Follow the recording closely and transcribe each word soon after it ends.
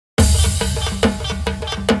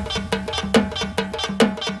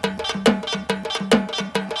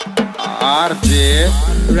RJ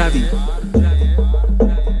Ravi.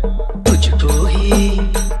 तुझको ही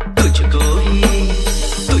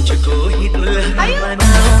दुल्हन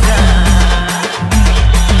बनाऊंगा,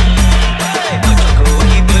 तुझको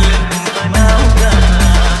ही दुल्हन बनाऊंगा,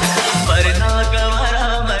 वरना गवारा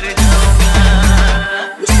मर जाऊंगा।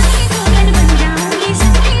 जाके दुल्हन बन जाऊंगी,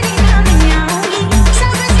 सब तेरे नाम आऊंगी,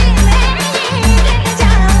 सबसे मैं कह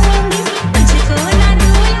जाऊंगी, तुझको ना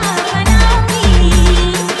दूल्हा बनाऊंगी,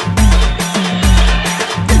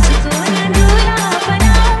 तुझको ना दूल्हा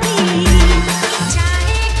बनाऊंगी,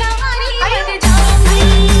 चाहे कवारी बन जाऊंगी।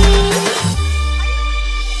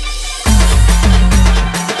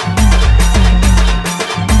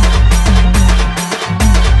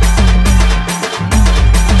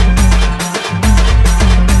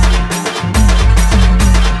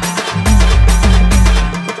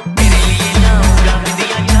 तेरे लिए लाऊंगा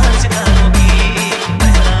बिंदिया चांद सितारों की,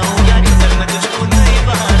 पहनाऊंगा जो नर्म तुझको नए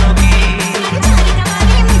बहारों की। चारी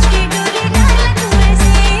कवारी मुझके डोरे डाल तू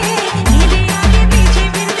ऐसे, मेरे आगे पीछे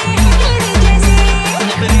फिरते हैं तेरे जैसे,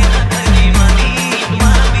 नखरे ना करनी मानी,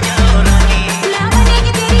 मान भी जाओ रानी, ना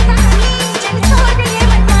बनेगी तेरी कहानी, चल छोड़ दे ये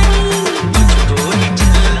मनमानी। तुझको ही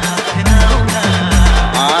छल्ला पहनाऊंगा,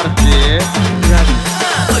 आरजे रवि।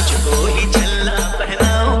 तुझको ही छल्ला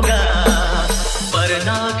पहनाऊंगा,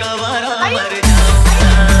 वरना गवारा मर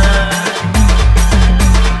जाऊंगा।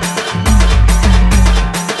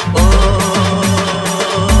 ओ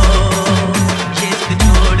ये जिद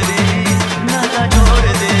छोड़ दे, नाता छोड़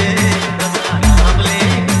दे, अपना नाम ले,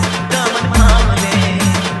 दामन थाम ले,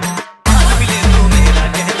 मान भी ले तू मेरा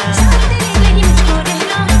कहना, साथ तेरे नहीं मुझको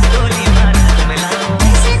रहना, डोली मारा तो मिलाऊं,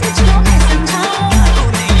 कैसे तुझको मैं समझाऊं,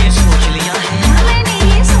 तूने ये सोच लिया है, हाँ मैंने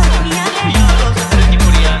ये सोच लिया है, यारों से डर की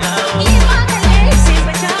पुड़िया ना हो, ये पागल है इससे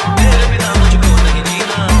बचाओ, तेरे बिना मुझको नहीं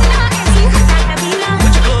जीना, ना ऐसी खता कभी ना,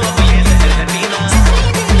 मुझको अब ये जहर है पीना। सपने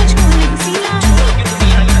दिल मुझको नहीं सीना, छोड़ के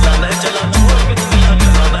दुनिया चला मैं चला, छोड़ के दुनिया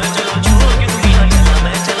चला मैं चला, छोड़ के दुनिया चला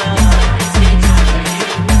मैं चला।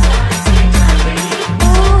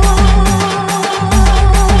 ओ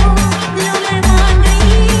लो मैं मान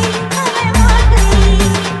गई, हाँ मैं मान गई,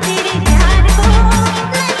 तेरे प्यार को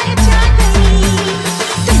मैं पहचान गई,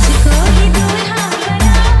 तुझको ही दूल्हा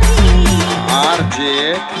बनाऊंगी, आरजे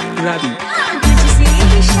रवि। तुझसे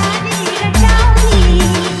ही शादी रचाऊंगी,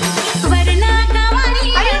 वरना गवारी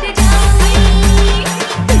बन जाऊंगी,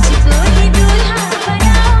 तुझको ही दूल्हा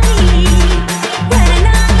बनाऊंगी,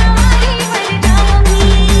 वरना गवारी बन जाऊंगी।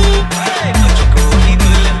 तुझको ही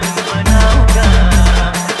दुल्हन बनाऊंगा,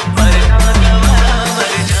 वरना गवारा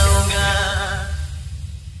मर जाऊंगा।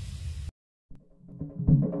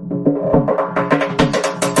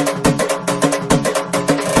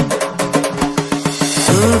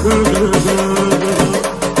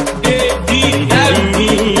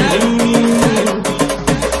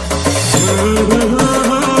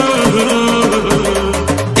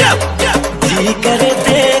 जी करे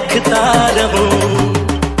देखता रहूं,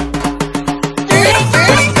 तू है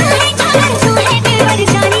खास, तू है जान, तू है दिलबर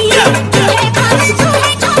जानी, तू है खास, तू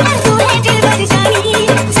है जान, तू है दिलबर जानी,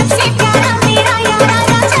 सबसे प्यारा मेरा यारा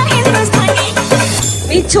राजा हिंदुस्तानी।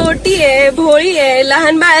 मी छोटी आहे, भोळी आहे,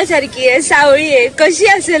 लहान बाळासारखी आहे, सावळी आहे, कशी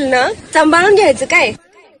असेल ना सांभाळून घ्यायचं काय,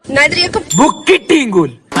 नाहीतर एक बुक्की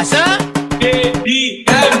टिंगुल ऐसा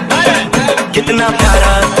कितना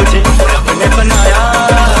प्यारा तुझे रब ने बनाया,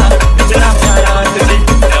 कितना प्यारा तुझे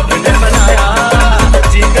रब ने बनाया,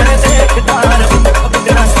 जी करे देखता रहूं, अब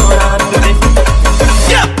तेरा सोना तुझे।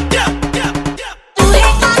 तू है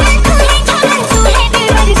पागल, तू है जान, तू है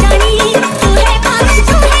दिलबर जानी, तू है खास,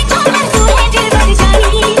 तू है जान, तू है दिलबर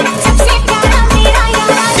जानी, सबसे प्यारा मेरा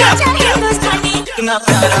यारा राजा हिंदुस्तानी। कितना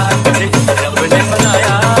प्यारा तुझे रब ने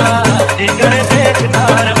बनाया, जी करे देखता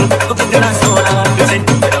रहूं, अब तेरा सोना तुझे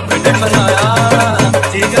रब ने बनाया,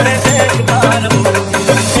 जी करे देखता रहूं।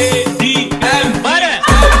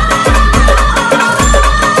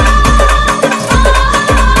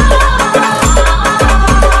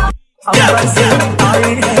 अंबर से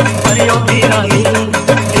आई है परियों की रानी,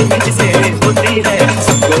 एक जिसे होती है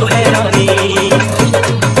सबको हैरानी।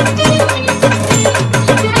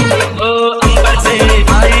 ओ अंबर से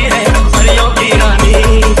आई है परियों की रानी,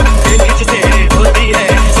 एक जिसे होती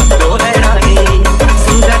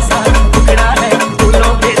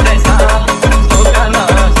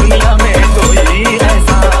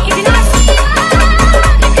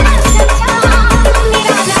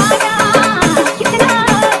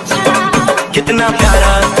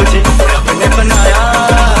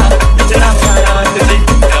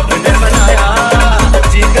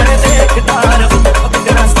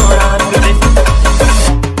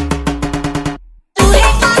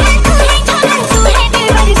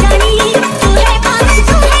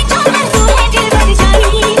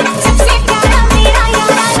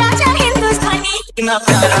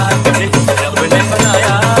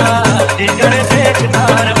जिगर देखता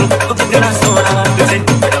रहूं कितना सोना तुझे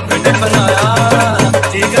रब ने बनाया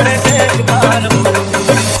जिगर देखता रहूं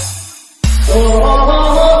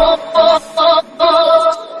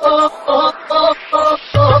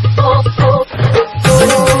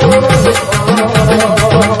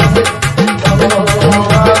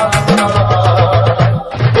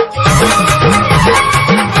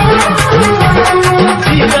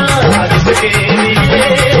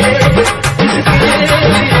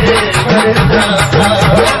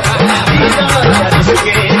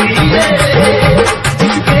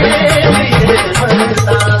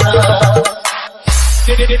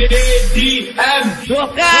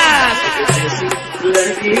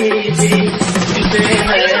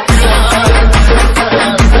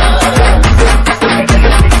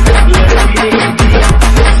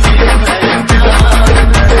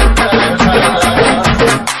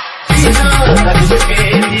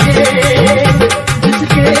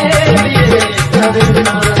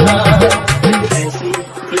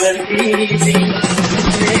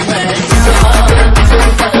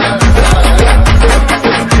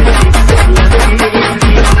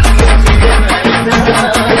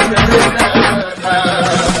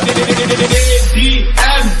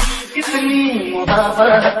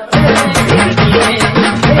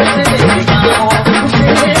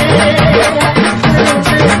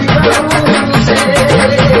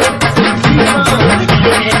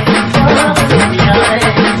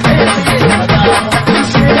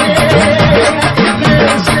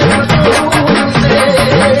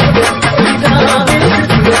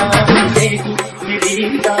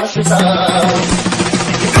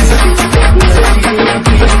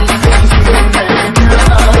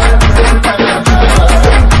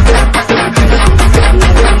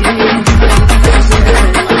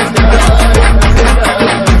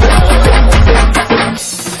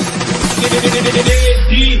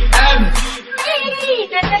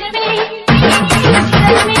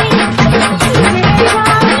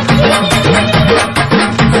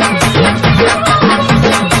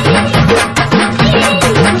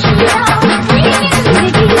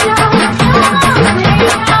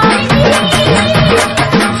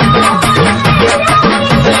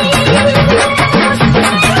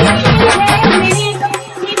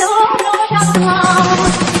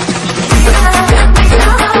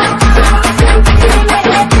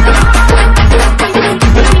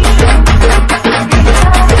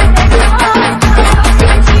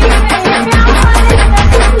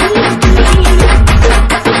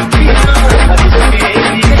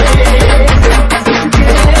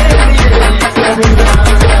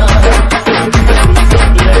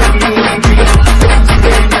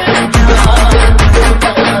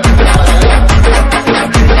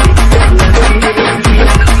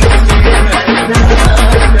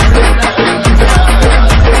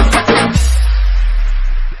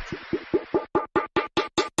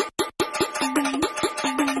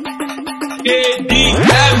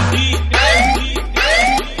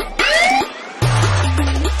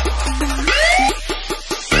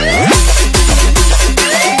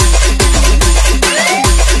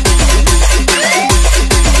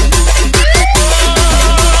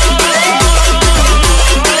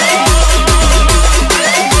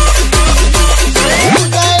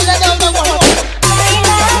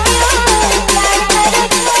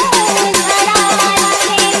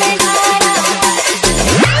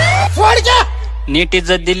नीट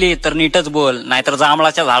इज्जत दिली तर नीटच बोल, नाहीतर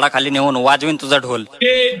जांभळाच्या झाडाखाली नेऊन वाजवीन तुझा ढोल.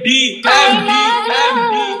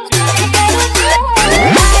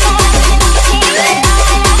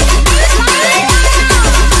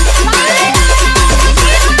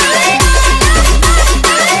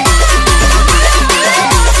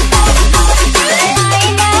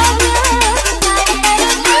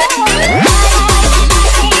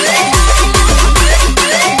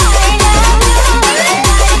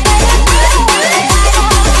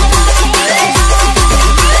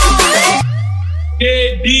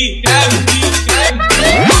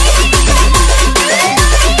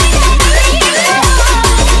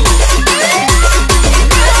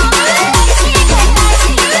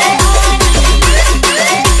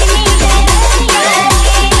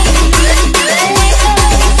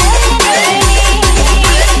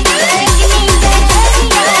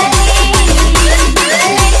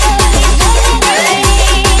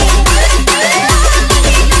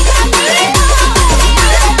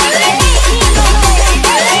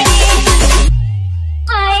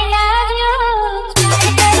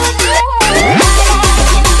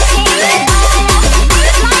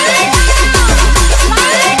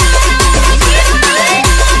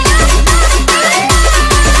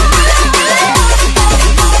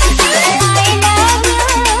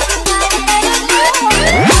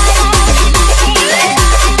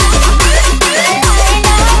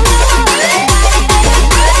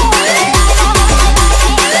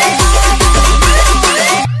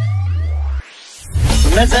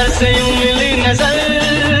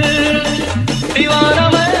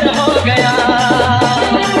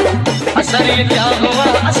 ये क्या हुआ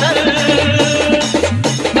असर,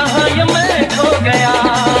 कहाँ ये मैं खो गया,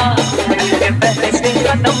 पहले से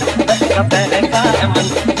कदम बहका मन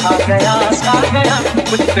आ गया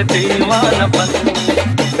कुछ पे दीवानापन।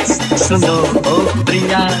 सुनो ओ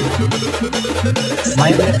प्रिया,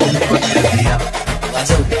 मैंने तुमको दिल दिया।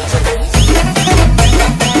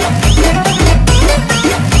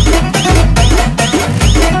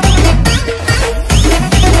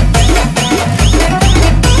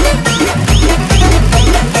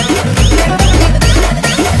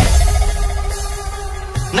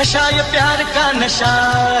 नशा ये प्यार का नशा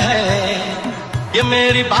है, ये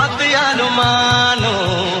मेरी बात यार मानो,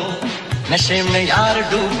 नशे में यार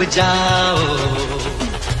डूब जाओ,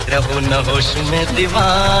 रहो न होश में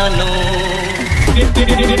दीवानो।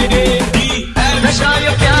 नशा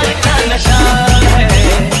ये प्यार का नशा है,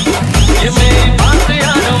 ये मेरी बात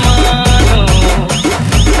यार मानो,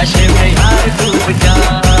 नशे में यार डूब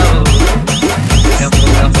जाओ, रहो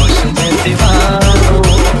न होश में दीवानो।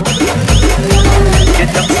 कि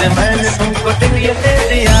जब से मैंने तुमको दिल ये दे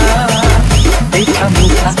दिया, मीठा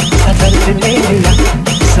मीठा सा दर्द ले लिया।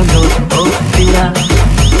 सुनो ओ प्रिया,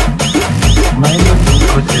 मैंने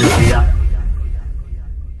तुमको दिल दिया।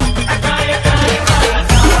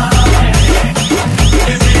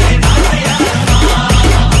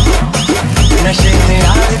 नशे में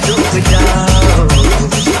यार डूब जाओ,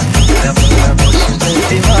 रब मुझसे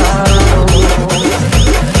दीवानो।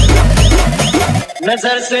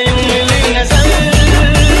 नजर से मिली नजर,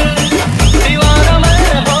 दीवाना मैं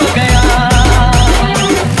हो गया,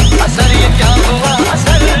 असर ये क्या हुआ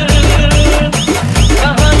असर,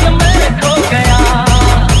 कहाँ ये मैं खो गया,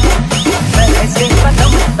 पहले से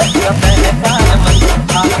कदम बहका मन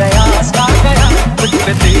आ गया कुछ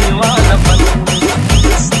पे दीवानापन।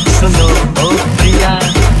 सुनो ओ प्रिया,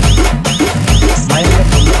 मैंने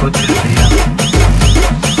तुमको दिल दिया।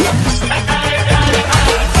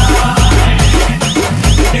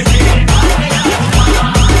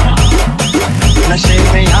 नशे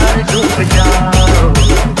में यार डूब जाओ,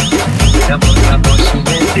 रब न होश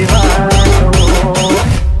में दीवानो।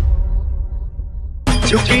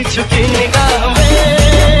 झुकी झुकी निगाह में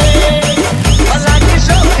भला की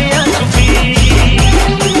शोखियां छुपी,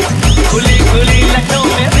 खुली खुली लटों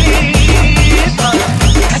में भी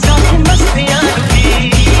खचा की मस्तियां रुकी।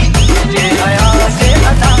 ये हया से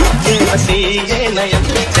अदा, ये हंसी ये नयन,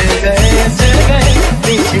 चल गए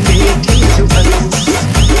मीठी मीठी जुबान।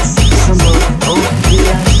 सुनो ओ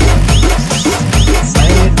प्रिया,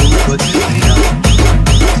 मैंने तुमको दिल दिया।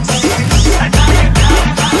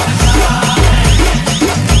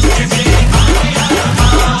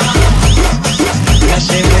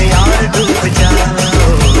 नशे में यार डूब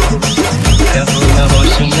जाओ, रहो न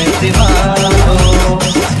होश में दीवानो।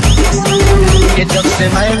 ये जब से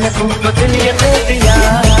मैंने तुमको दिल ये दे दिया,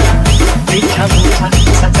 मीठा मीठा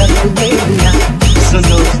सा दर्द ले लिया।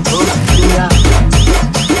 सुनो ओ प्रिया,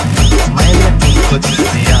 मैंने तुमको दिल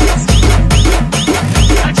दिया।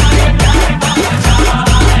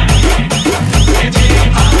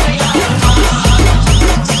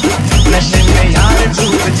 नशे में यार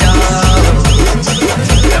डूब जाओ,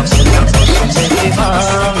 रब न होश में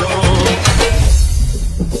दीवानो।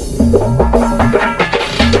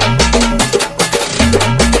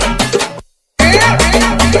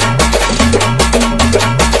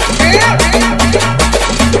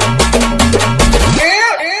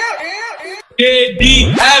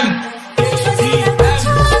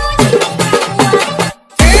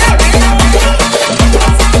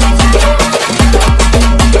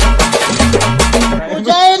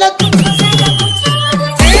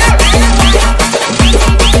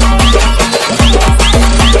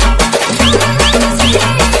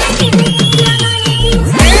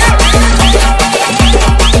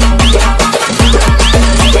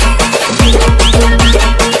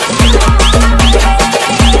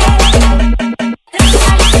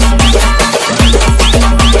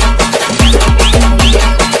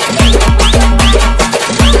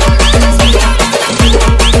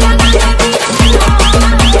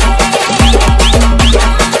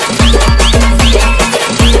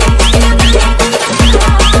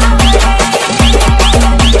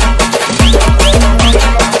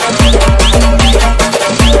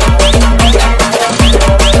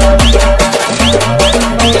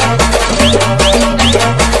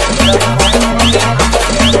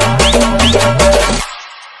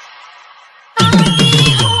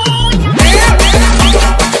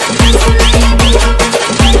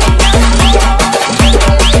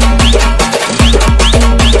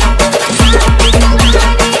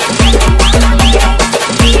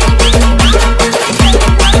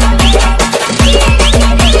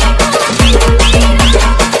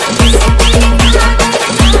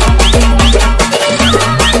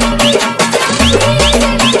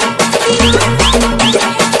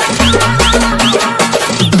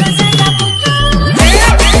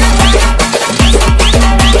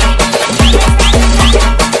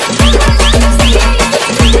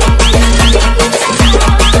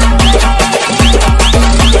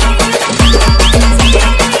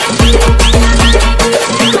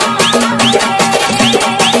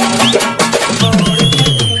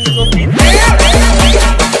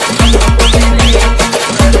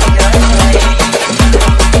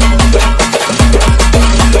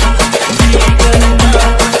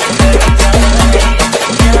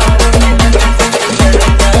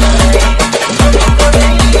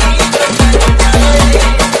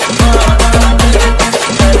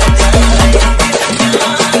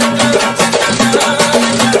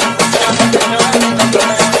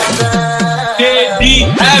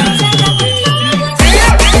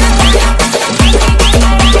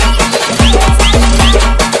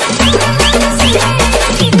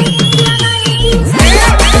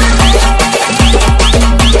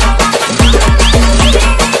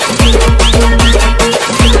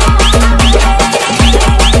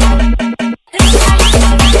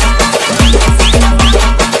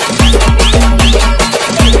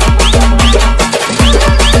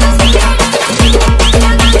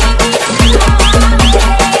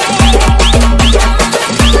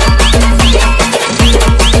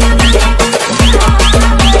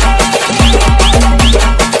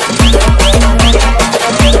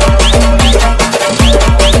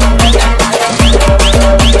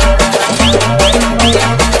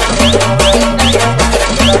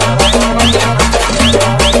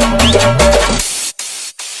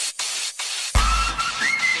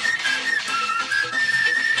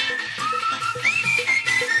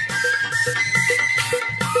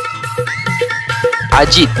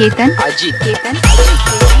 अजित केतन अजित केतन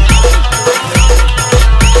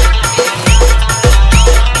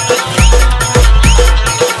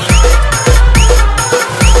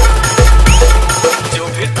जो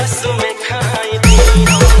भी कसमें खाई थी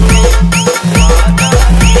हमने, वादा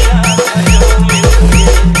किया था जो मिलेंगे,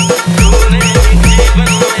 तूने भी जीवन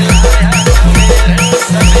में लाया था मेरे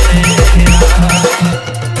सवेरा।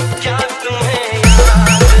 क्या तुम्हें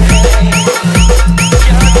याद है,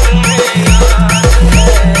 क्या तुम्हें याद है,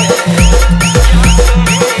 क्या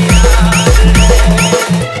तुम्हें याद है,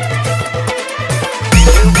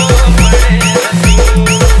 दिल वो बड़े हसीन,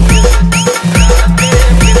 रातें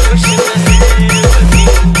भी खुश नसीब थी,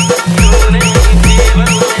 तूने ही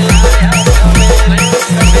जीवन में लाया था मेरे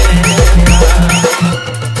सवेरा।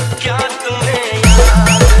 क्या तुम्हें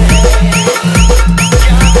याद है,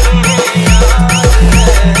 क्या तुम्हें याद है,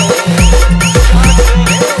 क्या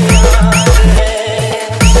तुम्हें याद है।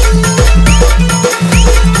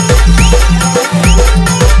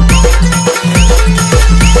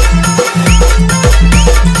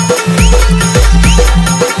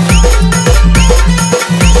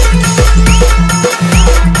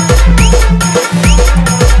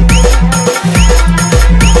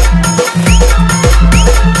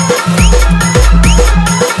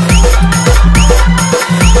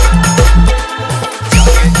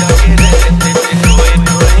 जागे जागे रहते थे, खोए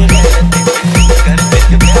खोए रहते थे, करते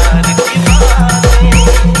थे प्यार की बातें।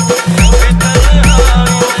 कभी तन्हाई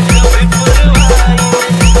में, कभी पुरवाई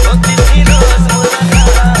में, होती थी रोज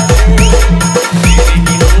मुलाकातें। तेरी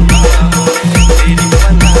इन बाहों में, तेरी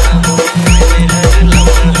पनाहों में, मैंने हर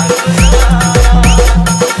लम्हा गुजारा।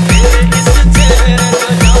 तेरे इस चेहरे को,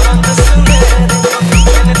 चांद सुनहरे को,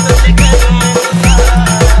 मैंने तो जिगर में उतारा।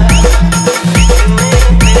 कितने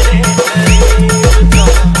तेरे करीब था,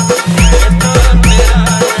 मैं तो तेरा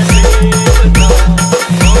नसीब था,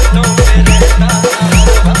 होठों पे रहता था हर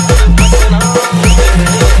वक्त बस नाम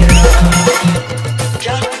तेरा।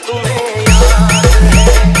 क्या तुम्हें याद है,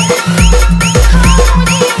 क्या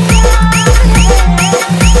तुम्हें याद है,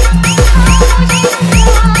 मुझे याद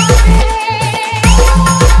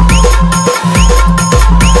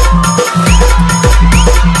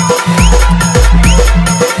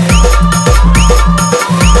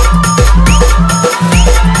है।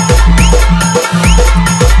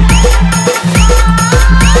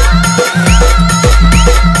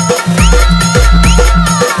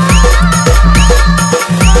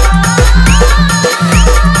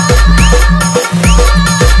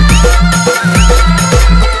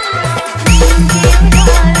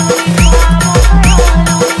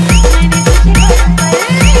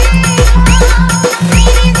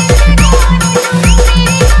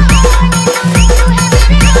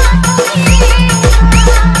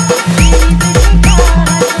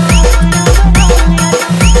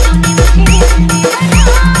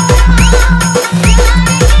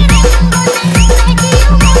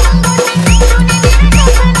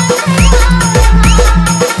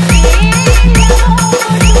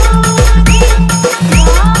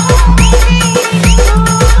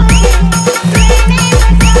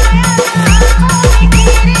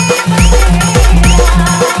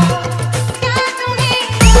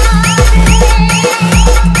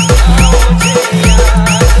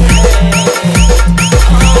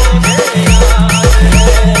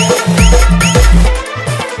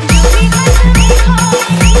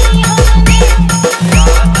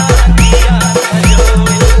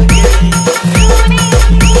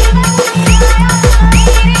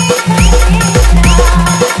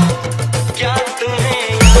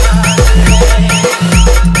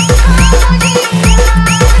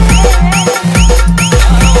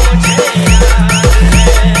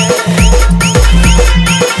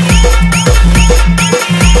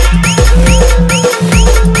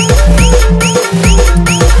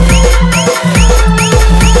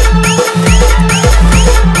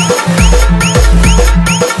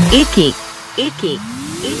 एक एक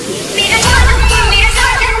मेरा साजन मेरा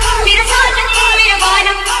साजन मेरा साजन मेरा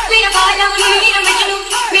बालम मेरा बालम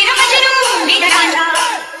मेरा मजनू मेरा राजा।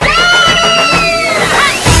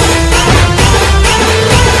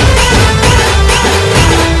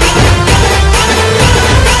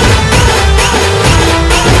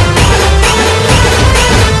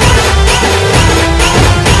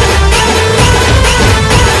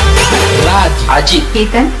 राज अजित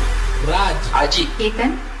केतन राज अजित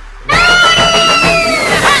केतन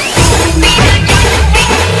मेरा जादू है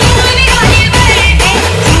मेरा दिल है,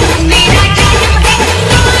 मेरा जादू है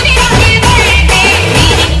मेरा दिल है,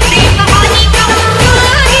 मेरी प्रेम कहानी का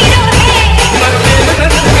हीरो है।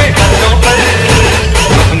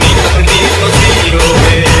 अपनी अपनी तो जीरो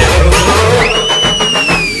है।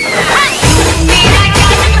 मेरा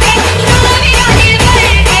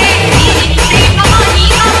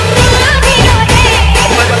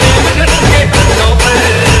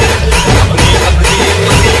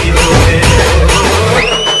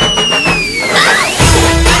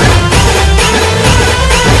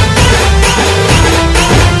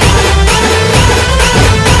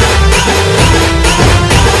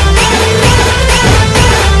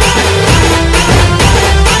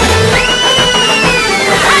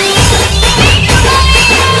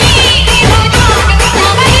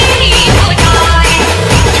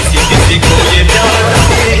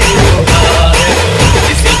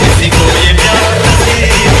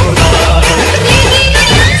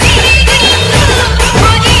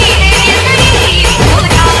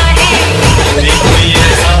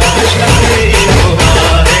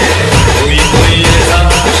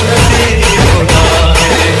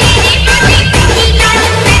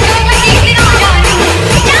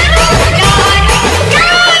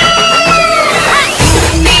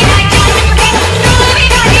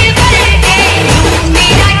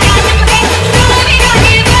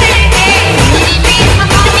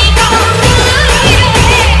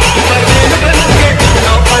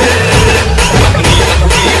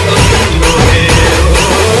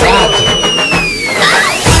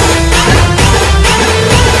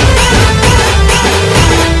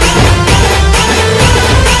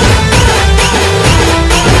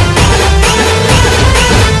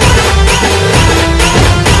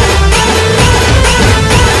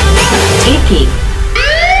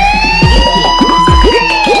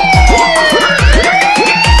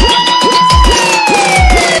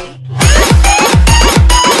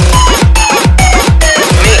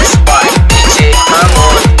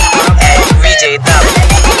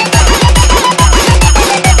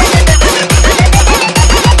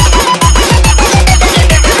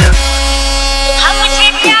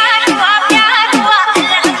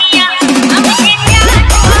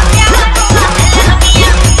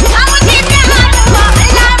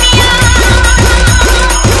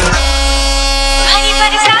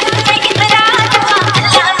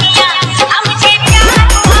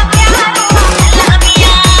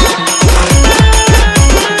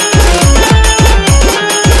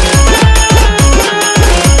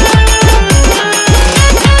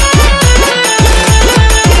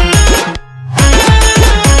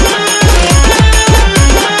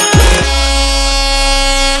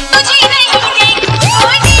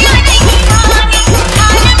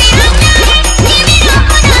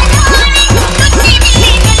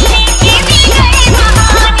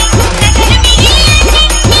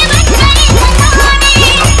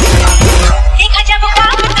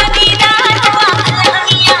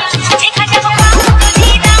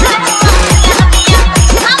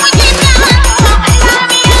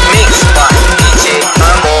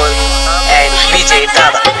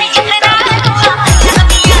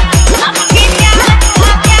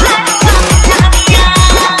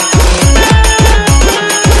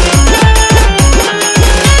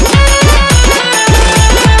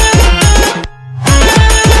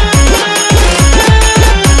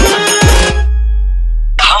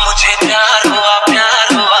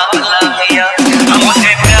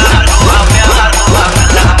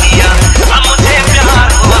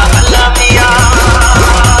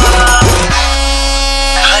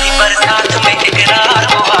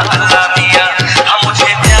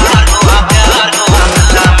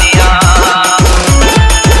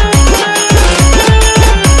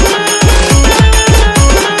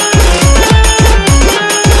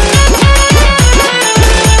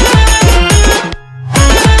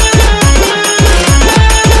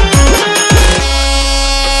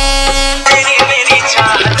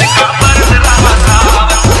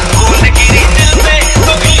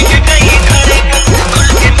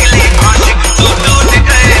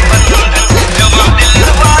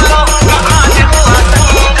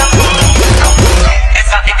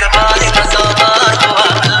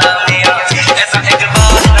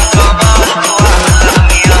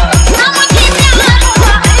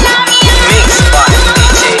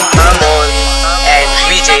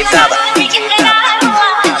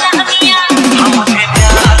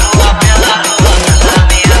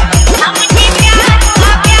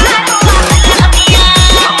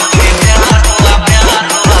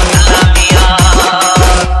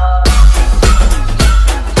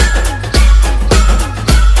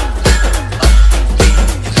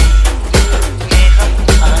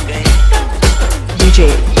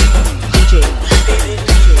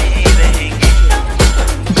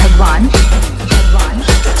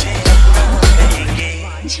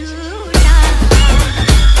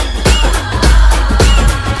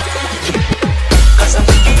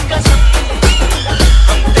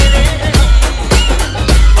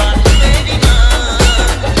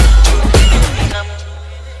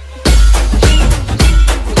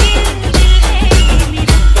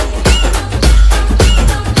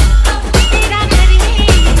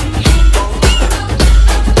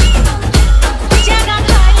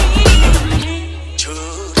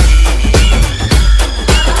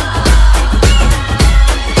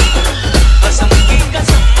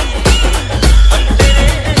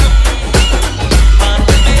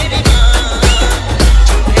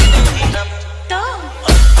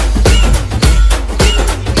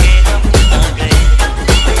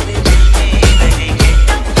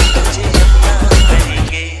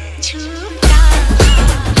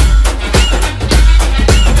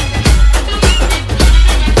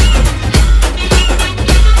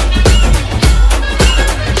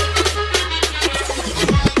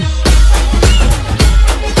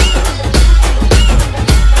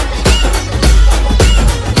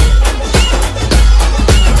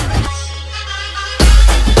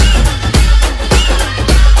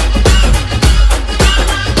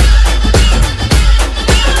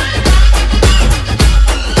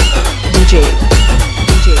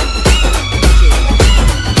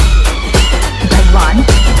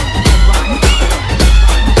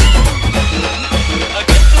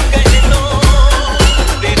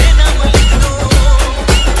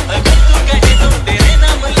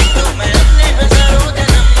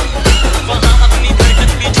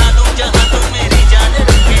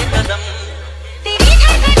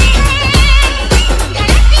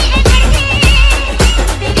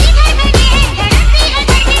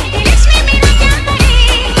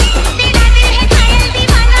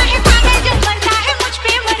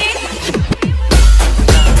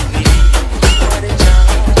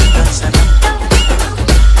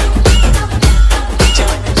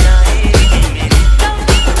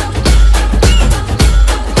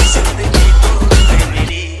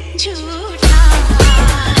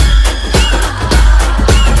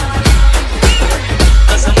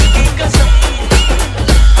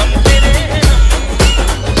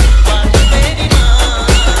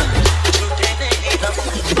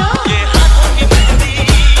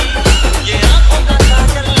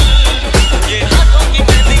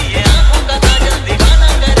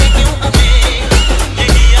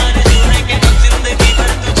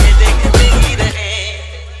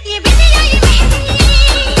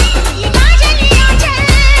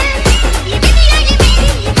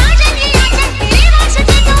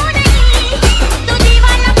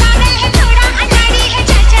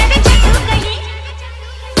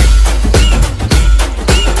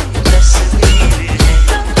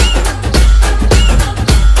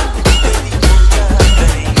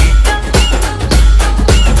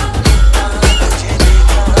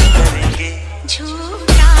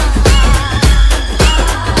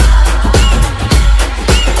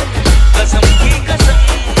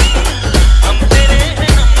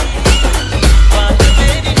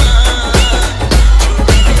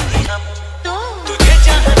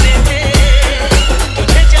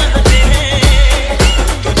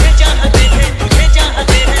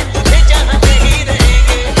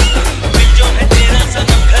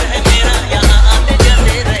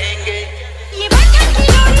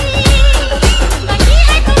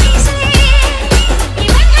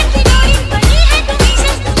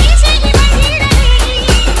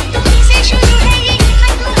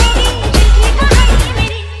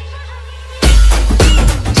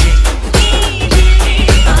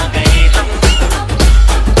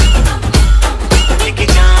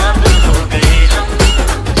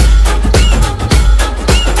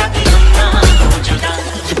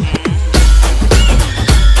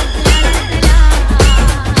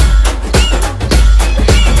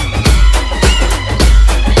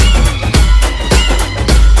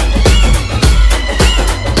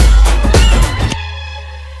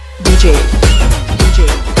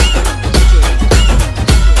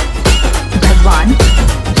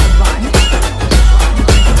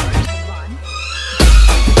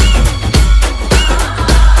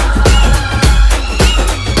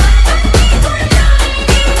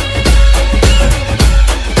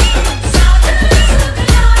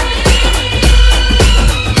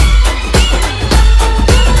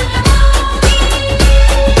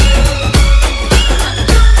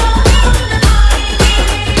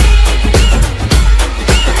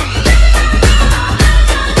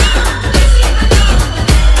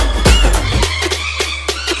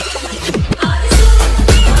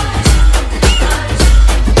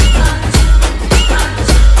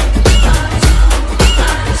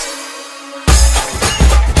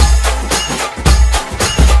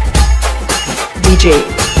DJ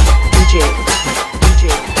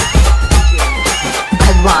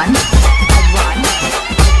भगवान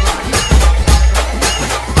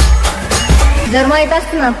जर माहित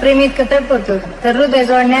असतं ना प्रेम इतकं तडपडतो तर हृदय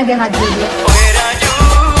जोडण्याआधी हात जोडले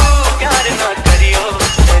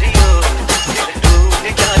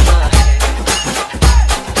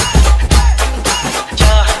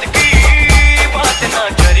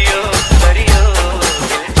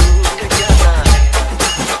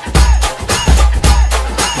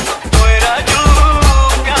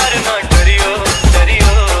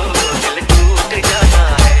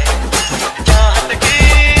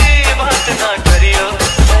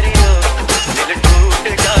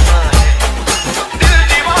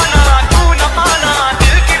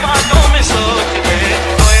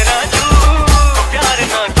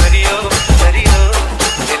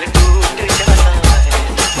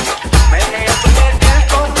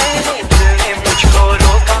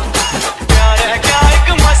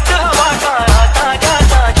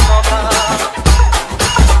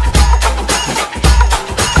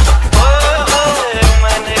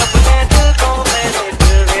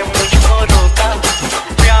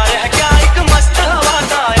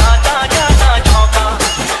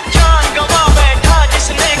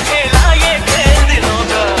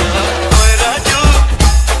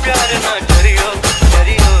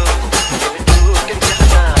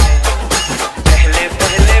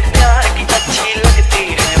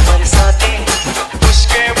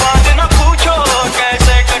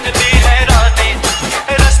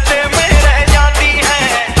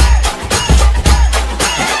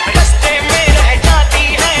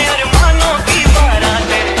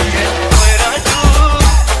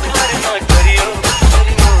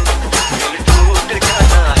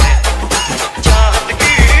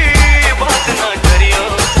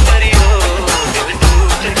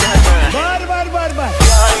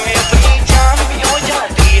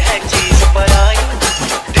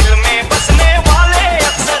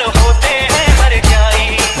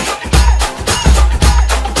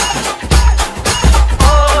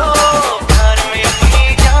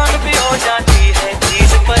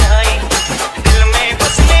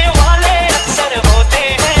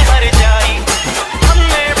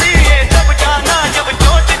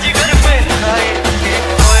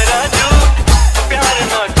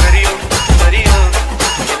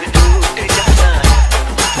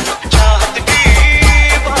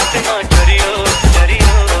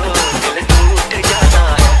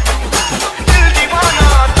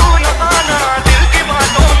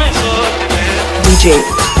DJ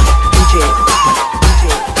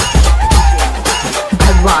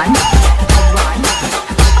भगवान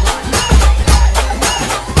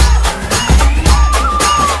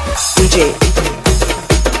DJ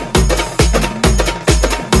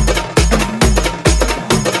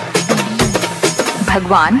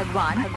भगवान